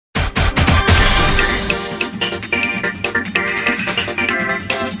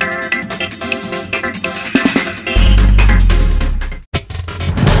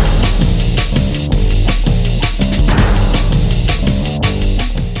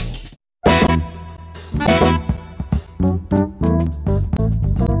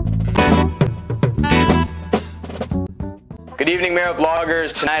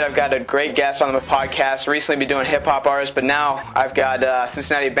Mearabloggers. Tonight I've got a great guest on the podcast. Recently been doing hip-hop artists, but now I've got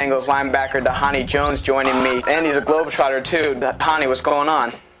Cincinnati Bengals linebacker Dhani Jones joining me. And he's a globetrotter too. Dhani, what's going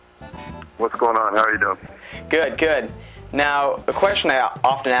on? What's going on? How are you doing? Good, good. Now, the question I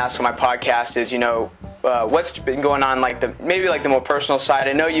often ask on my podcast is, what's been going on, maybe the more personal side?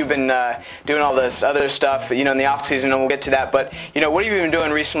 I know you've been doing all this other stuff, in the off season, and we'll get to that. But what have you been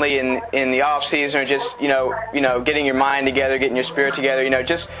doing recently in the off season, or just getting your mind together, getting your spirit together?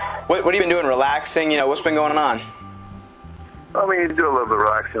 Just what have you been doing? Relaxing? What's been going on? I mean, you do a little bit of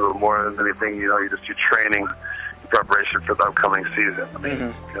relaxing, a little more than anything. You're training in preparation for the upcoming season. I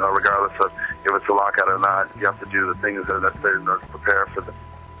mean, regardless of if it's a lockout or not, you have to do the things that are necessary to prepare for the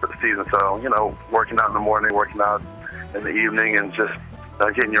season. So, working out in the morning, working out in the evening, and just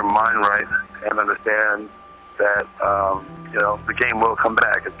getting your mind right and understand that, the game will come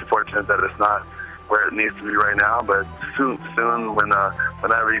back. It's unfortunate that it's not where it needs to be right now, but soon when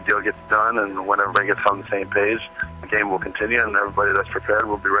every deal gets done and when everybody gets on the same page, the game will continue, and everybody that's prepared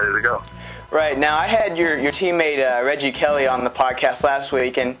will be ready to go. Right. Now, I had your teammate Reggie Kelly on the podcast last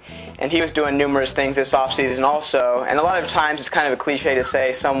week, and he was doing numerous things this offseason also. And a lot of times it's kind of a cliche to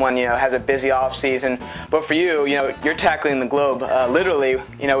say someone, has a busy offseason. But for you, you're tackling the globe literally,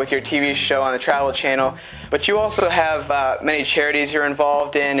 with your TV show on the Travel Channel. But you also have many charities you're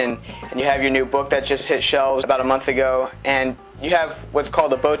involved in, and you have your new book that just hit shelves about a month ago. And you have what's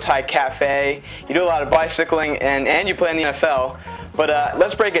called the Bowtie Cafe. You do a lot of bicycling, and you play in the NFL. But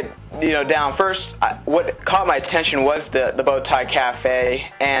let's break it down. First, what caught my attention was the Bowtie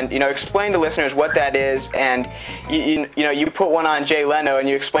Cafe, and explain to listeners what that is. And you put one on Jay Leno, and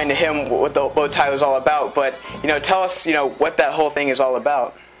you explained to him what the Bowtie was all about. But tell us what that whole thing is all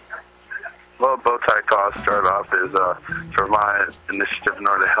about. Well, Bowtie Cause started off as sort of my initiative in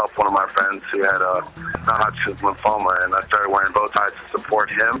order to help one of my friends who had non-Hodgkin's lymphoma, and I started wearing bow ties to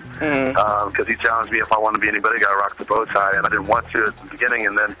support him because he challenged me if I wanted to be anybody, I got to rock the bow tie, and I didn't want to at the beginning,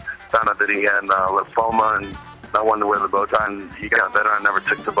 and then found out that he had lymphoma, and I wanted to wear the bow tie, and he got better. I never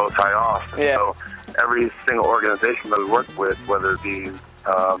took the bow tie off. Yeah. So every single organization that we work with, whether it be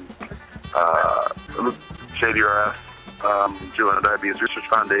JDRF, Juvenile Diabetes Research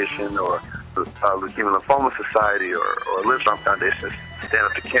Foundation, or Leukemia Lymphoma Society, or Livestrong Foundation, Stand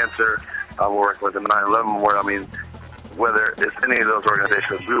Up to Cancer. We're working with the 9/11 Memorial. Whether it's any of those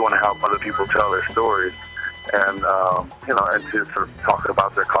organizations, we want to help other people tell their stories, and and to sort of talk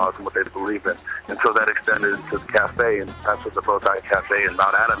about their cause and what they believe in. And so that extended into the cafe, and that's what the Bowtie Cafe in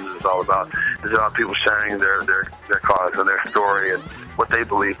Mount Adams is all about. It's about people sharing their cause and their story and what they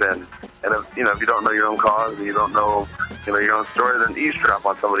believe in. And if you don't know your own cause and you don't know your own story, then eavesdrop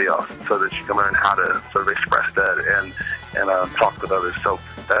on somebody else so that you can learn how to sort of express that and talk with others. So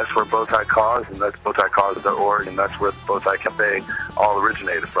that's where Bowtie Cause, and that's bowtiecause.org, and that's where the Bowtie Cafe all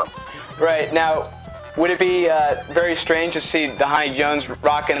originated from. Right. Now, would it be very strange to see Dhani Jones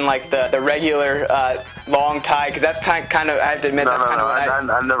rocking the regular long tie? Because that's kind of, I have to admit,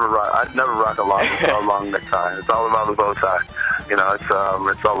 I never rock a long necktie. It's all about the bow tie.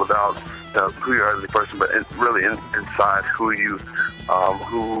 It's all about who you are as a person, but it's really inside who you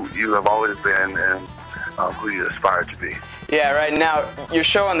have always been and who you aspire to be. Yeah, right. Now, your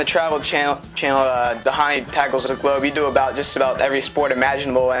show on the Travel Channel, Dhani Tackles the Globe, you do just about every sport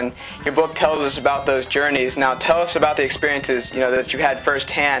imaginable, and your book tells us about those journeys. Now, tell us about the experiences that you had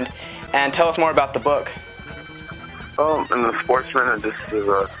firsthand, and tell us more about the book. Well, in the Sportsman, it just is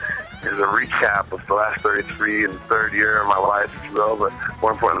a recap of the last 33 and third year of my life, if you will, but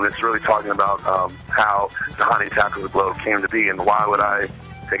more importantly, it's really talking about how Dhani Tackles the Globe came to be, and why would I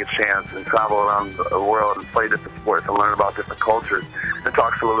take a chance and travel around the world and play different sports and learn about different cultures. It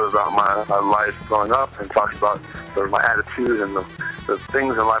talks a little bit about my life growing up, and talks about sort of my attitude and the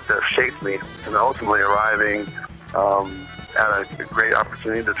things in life that have shaped me, and ultimately arriving at a great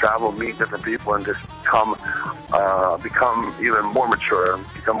opportunity to travel, meet different people, and just become even more mature and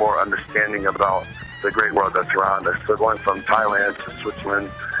become more understanding about the great world that's around us. So going from Thailand to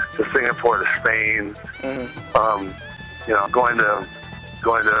Switzerland to Singapore to Spain,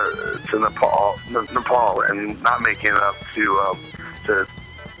 going to Nepal and not making it up to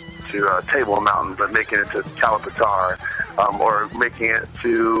Table Mountain, but making it to Kalapatar, or making it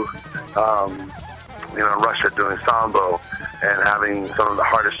to Russia doing sambo and having some of the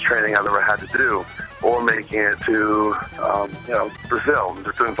hardest training I've ever had to do, or making it to Brazil and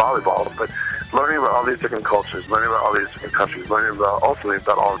just doing volleyball. But learning about all these different cultures, learning about all these different countries, learning about ultimately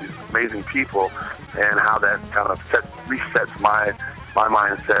about all these amazing people, and how that kind of resets my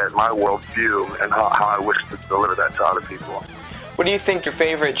mindset, my worldview, and how I wish to deliver that to other people. what do you think your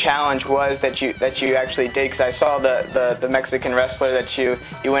favorite challenge was that you actually did? Because I saw the Mexican wrestler that you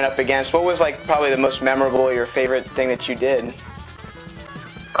went up against. What was like probably the most memorable or your favorite thing that you did?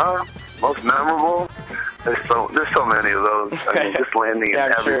 Most memorable? There's so many of those. I mean, just landing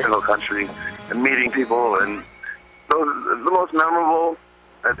in every single country and meeting people, and the most memorable.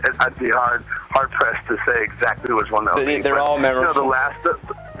 I'd be hard pressed to say exactly which one that would be. They're all memorable.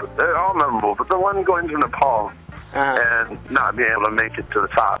 They're all memorable, but the one going to Nepal and not being able to make it to the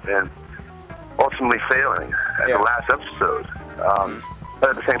top and ultimately failing at the last episode, but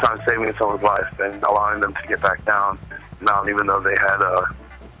at the same time saving someone's life and allowing them to get back down, even though they had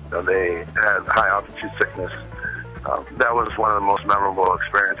high altitude sickness. That was one of the most memorable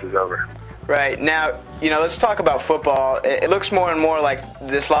experiences ever. Right. Now, let's talk about football. It looks more and more like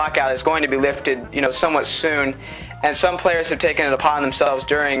this lockout is going to be lifted, somewhat soon. And some players have taken it upon themselves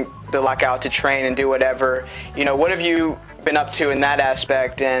during the lockout to train and do whatever. What have you been up to in that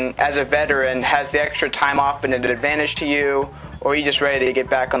aspect? And as a veteran, has the extra time off been an advantage to you, or are you just ready to get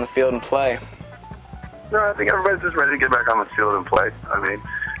back on the field and play? No, I think everybody's just ready to get back on the field and play. I mean,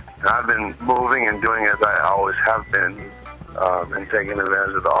 I've been moving and doing as I always have been. And taking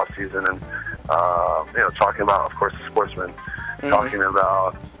advantage of the off season, and talking about, of course, the sportsmen, talking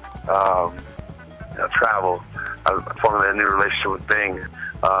about travel. I formed a new relationship with Bing.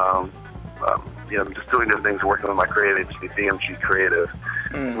 Just doing different things, working with my creative agency, BMG Creative.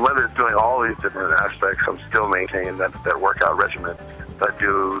 Whether it's doing all these different aspects, I'm still maintaining that workout regimen that I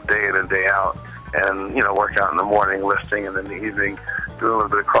do day in and day out, and work out in the morning, lifting, and in the evening doing a little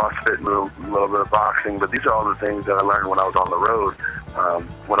bit of CrossFit, a little bit of boxing. But these are all the things that I learned when I was on the road,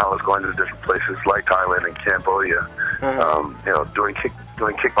 when I was going to different places like Thailand and Cambodia, doing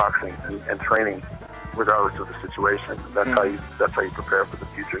kickboxing and training, regardless of the situation. That's how you prepare for the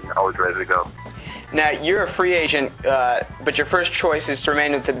future. You're always ready to go. Now, you're a free agent, but your first choice is to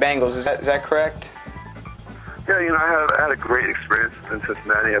remain with the Bengals. Is that correct? Yeah, I had a great experience in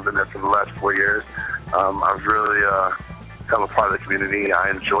Cincinnati. I've been there for the last 4 years. I've really become a part of the community. I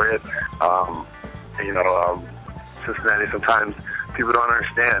enjoy it. Cincinnati, sometimes people don't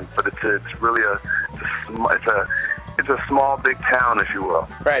understand, but it's really it's a small, big town, if you will.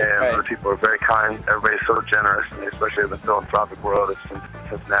 Right. And the people are very kind. Everybody's so generous, and especially in the philanthropic world of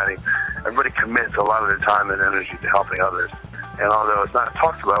Cincinnati. Everybody commits a lot of their time and energy to helping others. And although it's not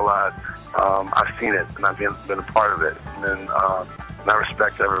talked about a lot, I've seen it, and I've been a part of it. And I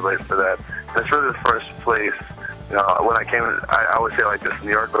respect everybody for that. And it's really the first place, when I came, I always say it like this: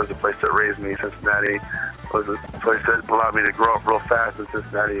 New York was the place that raised me. Cincinnati was the place that allowed me to grow up real fast, and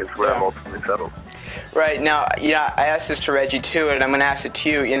Cincinnati is where I've ultimately settled. Right. Now, I asked this to Reggie too, and I'm going to ask it to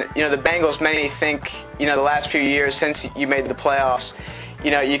you. The Bengals, many think, the last few years since you made the playoffs,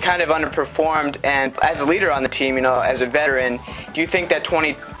 you kind of underperformed, and as a leader on the team, as a veteran, do you think that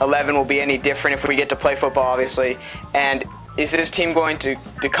 2011 will be any different if we get to play football, obviously? And is this team going to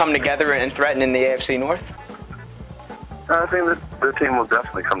come together and threaten in the AFC North? I think that the team will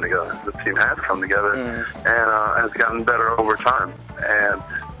definitely come together. The team has come together and has gotten better over time. And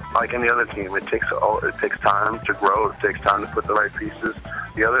like any other team, it takes time to grow. It takes time to put the right pieces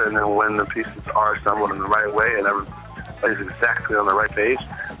together, and then when the pieces are assembled in the right way and everybody's exactly on the right page,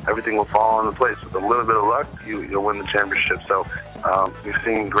 everything will fall into place. With a little bit of luck, you'll win the championship. So we've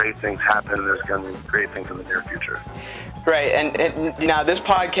seen great things happen, and there's going to be great things in the near future. Right, and this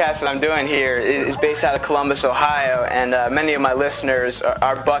podcast that I'm doing here is based out of Columbus, Ohio, and many of my listeners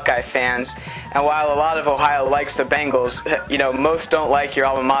are Buckeye fans. And while a lot of Ohio likes the Bengals, most don't like your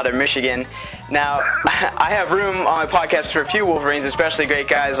alma mater, Michigan. Now, I have room on my podcast for a few Wolverines, especially great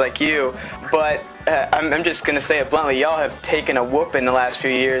guys like you, but I'm just going to say it bluntly, y'all have taken a whooping the last few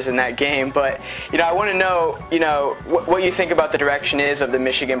years in that game. But, I want to know, what you think about the direction is of the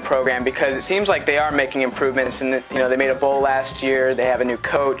Michigan program, because it seems like they are making improvements, and they made a bowl last year, they have a new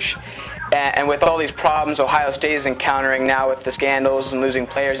coach, and with all these problems Ohio State is encountering now with the scandals and losing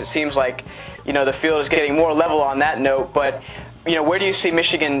players, it seems like, the field is getting more level on that note. But, where do you see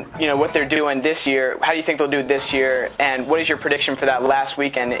Michigan, what they're doing this year? How do you think they'll do this year? And what is your prediction for that last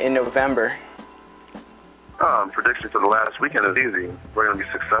weekend in November? Prediction for the last weekend is easy. We're going to be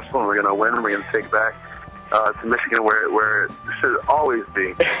successful, and we're going to win, and we're going to take back to Michigan where it should always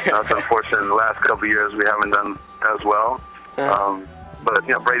be. It's unfortunate in the last couple of years we haven't done as well. But,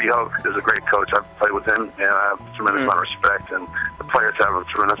 Brady Hoke is a great coach. I've played with him, and I have a tremendous amount of respect, and the players have a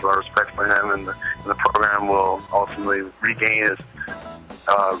tremendous amount of respect for him, and the program will ultimately regain its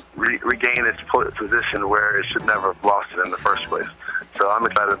position where it should never have lost it in the first place. So I'm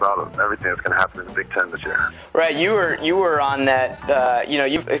excited about everything that's going to happen in the Big Ten this year. Right, you were on that.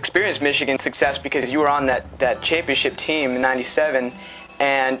 You've experienced Michigan's success because you were on that championship team in '97,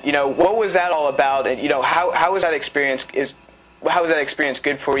 and what was that all about? And how was that experience? How was that experience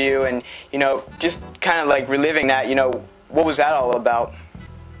good for you? And just kind of like reliving that. What was that all about?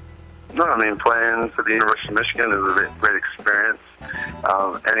 No, I mean, playing for the University of Michigan is a great experience.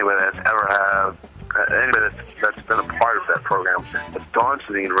 Anybody that's been a part of that program, that's gone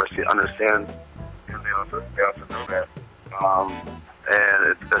to the university, understands. They also know that,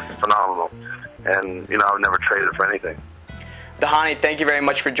 and it's phenomenal. And I would never trade it for anything. Dhani, thank you very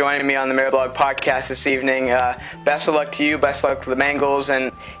much for joining me on the Mearablog Podcast this evening. Best of luck to you. Best of luck to the Bengals,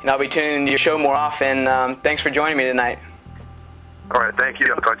 and I'll be tuning into your show more often. Thanks for joining me tonight. All right, thank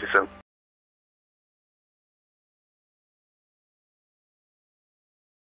you. I'll talk to you soon.